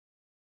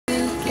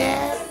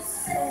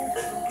Yes,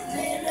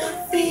 little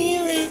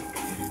feeling,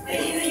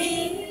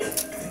 baby.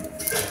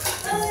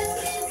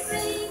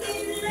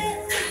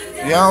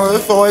 You know,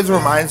 this always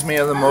reminds me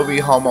of the movie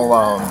Home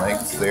Alone,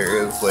 like,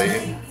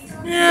 seriously.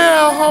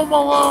 Yeah, Home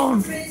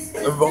Alone.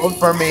 Vote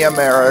for me,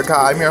 America.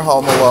 I'm your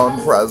Home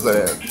Alone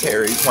president,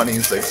 Terry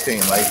 2016.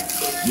 Like,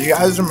 you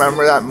guys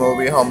remember that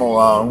movie Home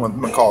Alone with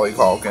Macaulay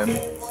Culkin?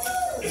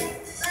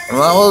 And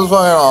that was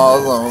fucking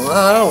awesome.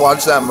 I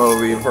watched that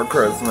movie for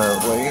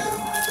Christmas. Like,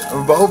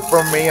 vote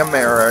for me,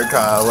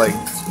 America. Like,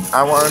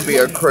 I want to be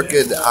a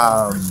crooked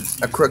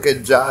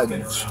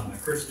judge.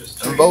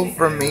 Vote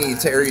for me,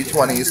 Terry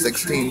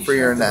 2016, for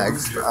your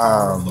next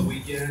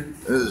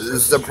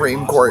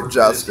Supreme Court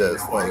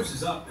justice. Like,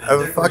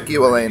 fuck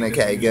you, Elena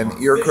Kagan.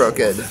 You're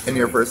crooked and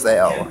you're for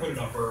sale.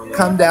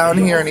 Come down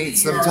here and eat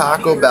some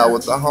Taco Bell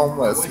with the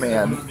homeless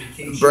man,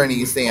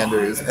 Bernie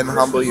Sanders, and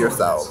humble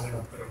yourself.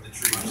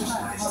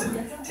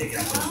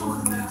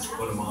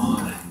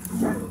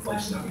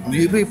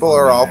 You people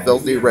are all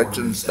filthy rich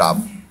and stuff,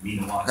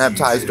 and have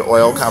ties to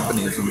oil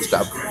companies and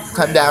stuff.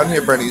 Come down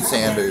here, Bernie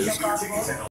Sanders.